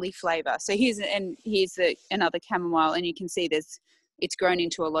appley flavor. So here's another chamomile and you can see it's grown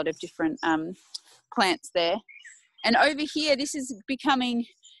into a lot of different plants there. And over here, this is becoming,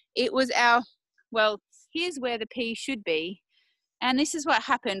 here's where the pea should be. And this is what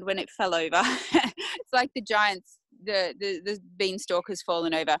happened when it fell over. It's like the giants, the beanstalk has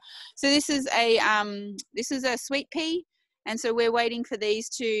fallen over. So this is a sweet pea And so we're waiting for these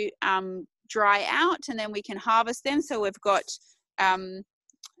to dry out, and then we can harvest them. So we've got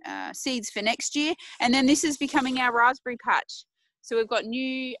seeds for next year. And then this is becoming our raspberry patch. So we've got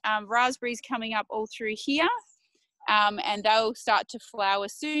new raspberries coming up all through here, and they'll start to flower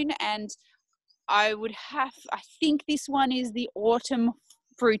soon. And I think this one is the autumn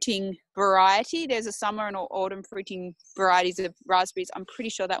fruiting variety. There's a summer and autumn fruiting varieties of raspberries. I'm pretty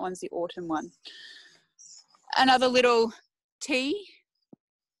sure that one's the autumn one. Another little tea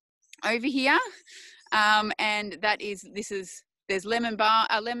over here, and there's lemon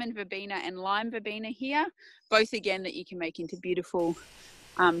verbena and lime verbena here, both again that you can make into beautiful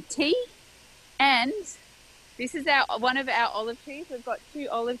tea. And this is one of our olive trees. We've got 2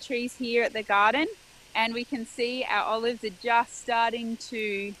 olive trees here at the garden, and we can see our olives are just starting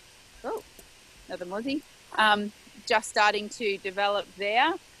to, another mozzie, just starting to develop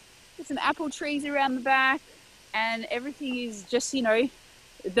there. There's some apple trees around the back, and everything is just, the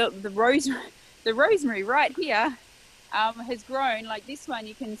rosemary right here has grown. Like this one,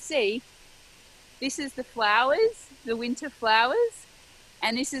 you can see, this is the flowers, the winter flowers,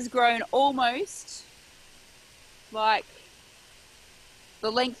 and this has grown almost like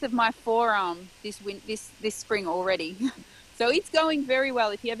the length of my forearm this spring already. So it's going very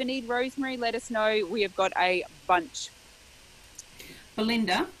well. If you ever need rosemary, let us know. We have got a bunch.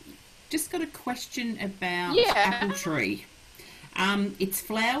 Belinda, just got a question about apple tree. It's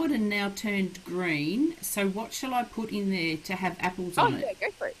flowered and now turned green. So what shall I put in there to have apples on it? Go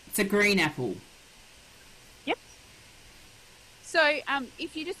for it. It's a green apple. Yep. So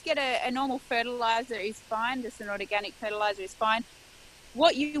if you just get a normal fertilizer is fine. Just an organic fertilizer is fine.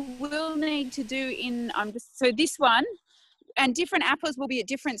 What you will need to do so this one, and different apples will be at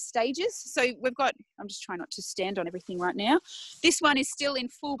different stages. So I'm just trying not to stand on everything right now. This one is still in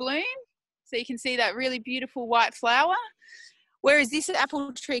full bloom. So you can see that really beautiful white flower. Whereas this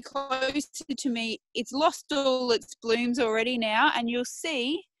apple tree closer to me, it's lost all its blooms already now. And you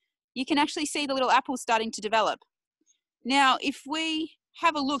can actually see the little apples starting to develop. Now, if we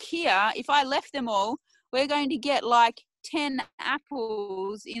have a look here, if I left them all, we're going to get like 10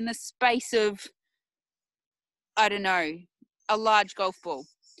 apples in the space of, I don't know, a large golf ball.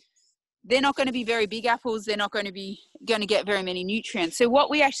 They're not going to be very big apples. They're not going to get very many nutrients. So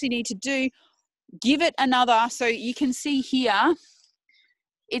what we actually need to do, give it another, so you can see here,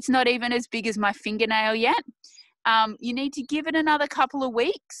 it's not even as big as my fingernail yet. You need to give it another couple of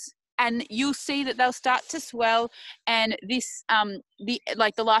weeks, and you'll see that they'll start to swell, and this,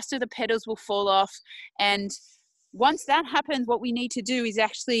 the last of the petals will fall off. And once that happens, what we need to do is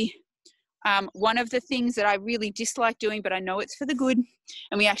actually, one of the things that I really dislike doing, but I know it's for the good,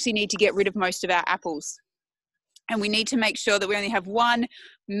 and we actually need to get rid of most of our apples. And we need to make sure that we only have 1,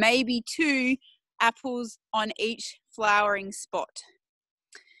 maybe 2 apples on each flowering spot.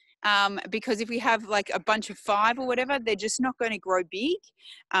 Because if we have like a bunch of 5 or whatever, they're just not going to grow big,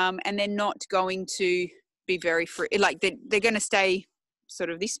 and they're not going to be very they're going to stay sort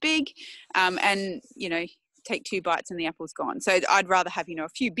of this big, and take 2 bites and the apple's gone. So I'd rather have a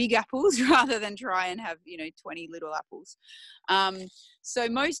few big apples rather than try and have 20 little apples. So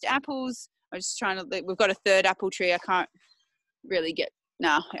most apples, I'm just trying to, we've got a 3rd apple tree. I can't really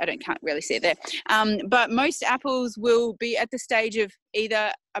can't really see it there. But most apples will be at the stage of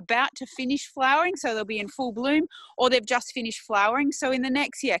either about to finish flowering, so they'll be in full bloom, or they've just finished flowering. So in the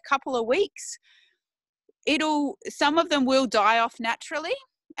next couple of weeks, some of them will die off naturally,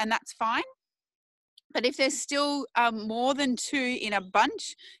 and that's fine. But if there's still more than 2 in a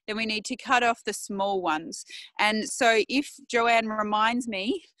bunch, then we need to cut off the small ones. And so if Joanne reminds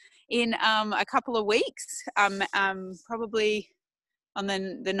me in a couple of weeks, probably on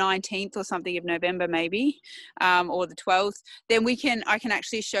the 19th or something of November maybe, or the 12th, then I can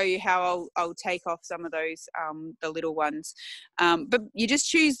actually show you how I'll take off some of those, the little ones. But you just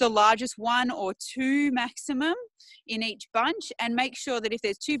choose the largest 1 or 2 maximum in each bunch, and make sure that if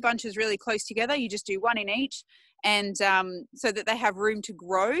there's 2 bunches really close together, you just do 1 in each, and so that they have room to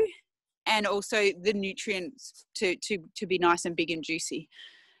grow, and also the nutrients to be nice and big and juicy.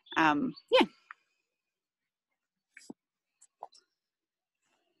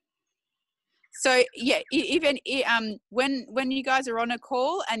 So even when you guys are on a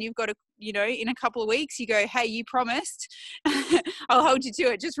call and you've got in a couple of weeks, you go, hey, you promised, I'll hold you to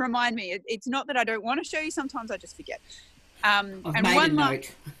it. Just remind me. It's not that I don't want to show you. Sometimes I just forget. I've made a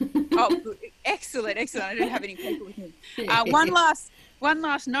note. Oh, excellent. I don't have any people with me. One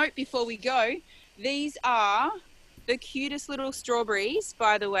last note before we go. These are the cutest little strawberries,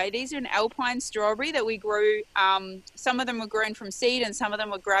 by the way. These are an alpine strawberry that we grew. Some of them were grown from seed, and some of them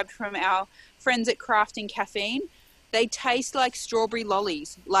were grabbed from our friends at Crafting Caffeine. They taste like strawberry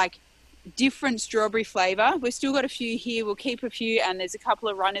lollies, like different strawberry flavour. We've still got a few here. We'll keep a few, and there's a couple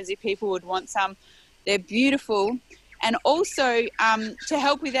of runners if people would want some. They're beautiful. And also, to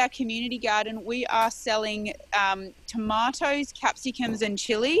help with our community garden, we are selling tomatoes, capsicums, and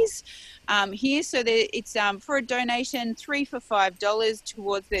chilies here. So it's for a donation, $3 for $5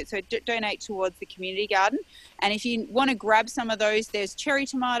 towards it. So donate towards the community garden. And if you want to grab some of those, there's cherry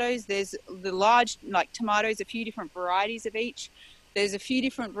tomatoes, there's the large like tomatoes, a few different varieties of each. There's a few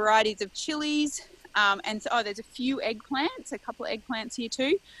different varieties of chilies, and so, there's a few eggplants, a couple of eggplants here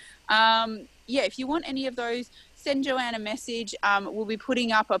too. Yeah, if you want any of those, send Joanne a message. We'll be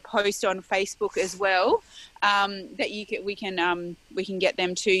putting up a post on Facebook as well that we can get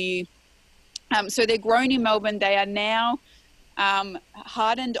them to you. So they're grown in Melbourne. They are now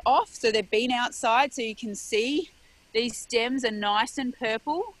hardened off, so they've been outside, so you can see these stems are nice and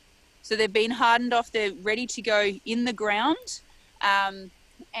purple. So they've been hardened off. They're ready to go in the ground.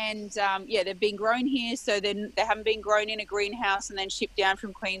 Yeah, they've been grown here, so they haven't been grown in a greenhouse and then shipped down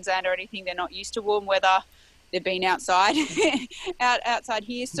from Queensland or anything. They're not used to warm weather. They've been outside, outside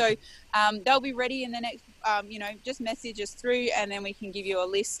here. So they'll be ready in the next, just message us through, and then we can give you a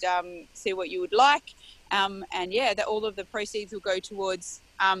list, see what you would like. And yeah, all of the proceeds will go towards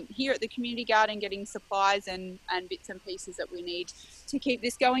here at the community garden, getting supplies and bits and pieces that we need to keep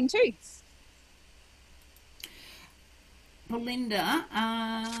this going too. Belinda,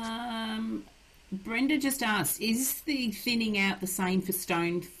 Brenda just asked, is the thinning out the same for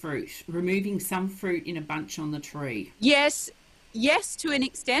stone fruit, removing some fruit in a bunch on the tree? Yes, to an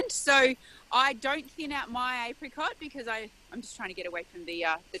extent. So I don't thin out my apricot because I'm just trying to get away from the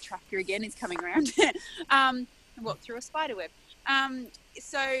tractor again. It's coming around and walk through a spider web.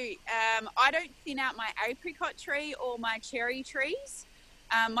 So I don't thin out my apricot tree or my cherry trees.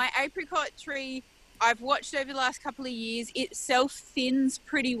 My apricot tree, I've watched over the last couple of years, it self-thins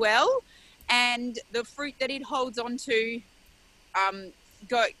pretty well, and the fruit that it holds onto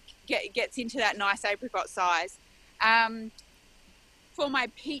gets into that nice apricot size. For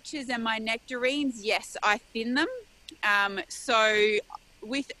my peaches and my nectarines, yes, I thin them. So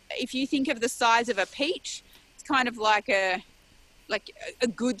if you think of the size of a peach, it's kind of like a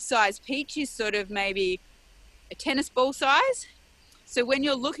good sized peach is sort of maybe a tennis ball size. So when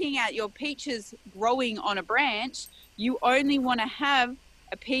you're looking at your peaches growing on a branch, you only want to have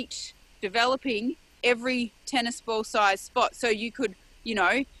a peach developing every tennis ball size spot. So you could,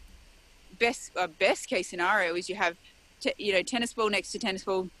 best case scenario is you have, tennis ball next to tennis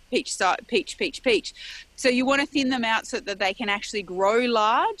ball, peach. So you want to thin them out so that they can actually grow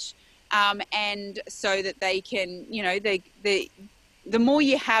large, and so that they can, the more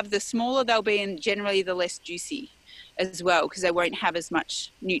you have, the smaller they'll be, and generally the less juicy as well, because they won't have as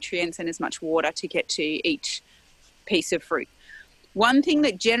much nutrients and as much water to get to each piece of fruit. One thing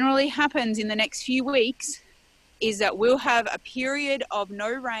that generally happens in the next few weeks is that we'll have a period of no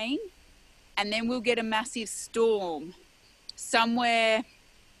rain, and then we'll get a massive storm somewhere,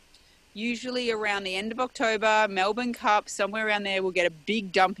 usually around the end of October, Melbourne Cup, somewhere around there, we'll get a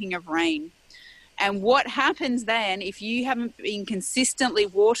big dumping of rain. And what happens then, if you haven't been consistently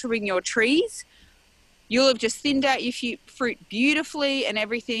watering your trees, you'll have just thinned out your fruit beautifully and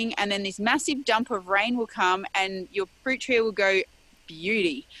everything, and then this massive dump of rain will come and your fruit tree will go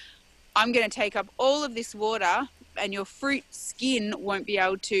beauty. I'm going to take up all of this water, and your fruit skin won't be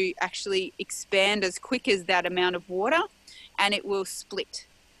able to actually expand as quick as that amount of water, and it will split.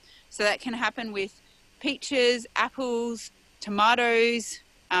 So that can happen with peaches, apples, tomatoes,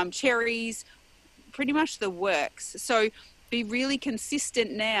 cherries, pretty much the works. So be really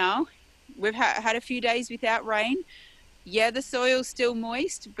consistent now. We've had a few days without rain. Yeah, the soil's still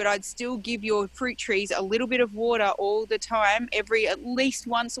moist, but I'd still give your fruit trees a little bit of water all the time, at least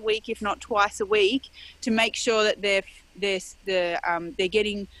once a week, if not twice a week, to make sure that they're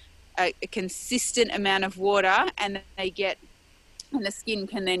getting a consistent amount of water, and the skin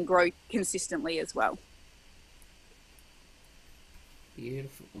can then grow consistently as well.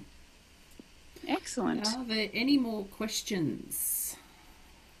 Beautiful. Excellent. Are there any more questions?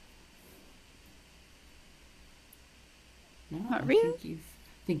 No, Not really. I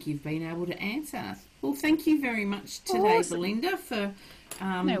think you've been able to answer. Well, thank you very much today, awesome. Belinda, for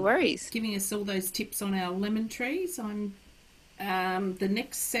no worries, giving us all those tips on our lemon trees. The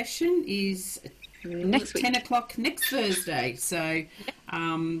next session is next week. 10 o'clock next Thursday. So,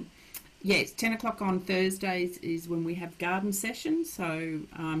 it's 10 o'clock on Thursdays is when we have garden sessions. So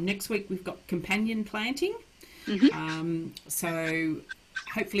next week we've got companion planting. Mm-hmm. So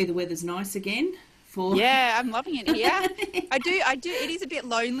hopefully the weather's nice again for. Yeah, I'm loving it here. I do. It is a bit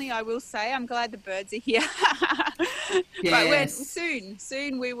lonely, I will say. I'm glad the birds are here. But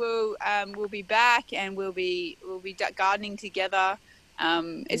soon we will we'll be back, and we'll be gardening together.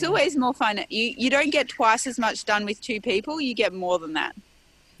 It's always more fun. You don't get twice as much done with two people. You get more than that.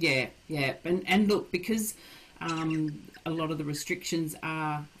 Yeah. And look, because a lot of the restrictions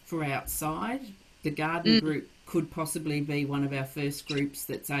are for outside, the garden group could possibly be one of our first groups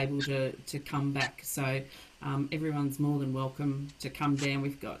that's able to come back. So everyone's more than welcome to come down.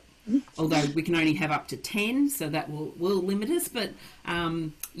 We've got, although we can only have up to 10, so that will limit us. But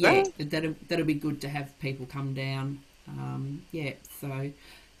that'll be good to have people come down. So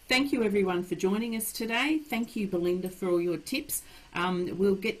thank you everyone for joining us today. Thank you, Belinda, for all your tips.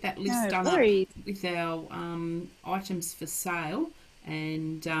 We'll get that list done up with our items for sale,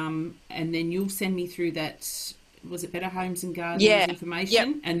 and then you'll send me through that. Was it Better Homes and Gardens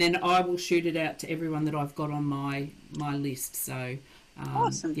information? And then I will shoot it out to everyone that I've got on my list. So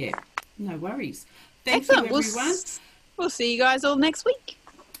awesome. Yeah, no worries. Thank Excellent. you, everyone. We'll see you guys all next week.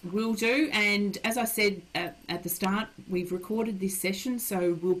 Will do. And as I said at the start, we've recorded this session,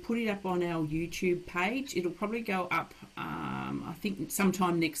 so we'll put it up on our YouTube page. It'll probably go up, I think,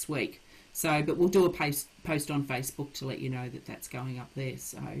 sometime next week. So, but we'll do a post on Facebook to let you know that that's going up there.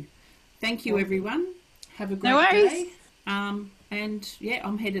 So, thank you, everyone. Have a great day. And yeah,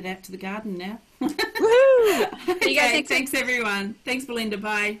 I'm headed out to the garden now. Woohoo! Okay, thanks everyone. Thanks, Belinda.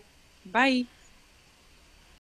 Bye. Bye.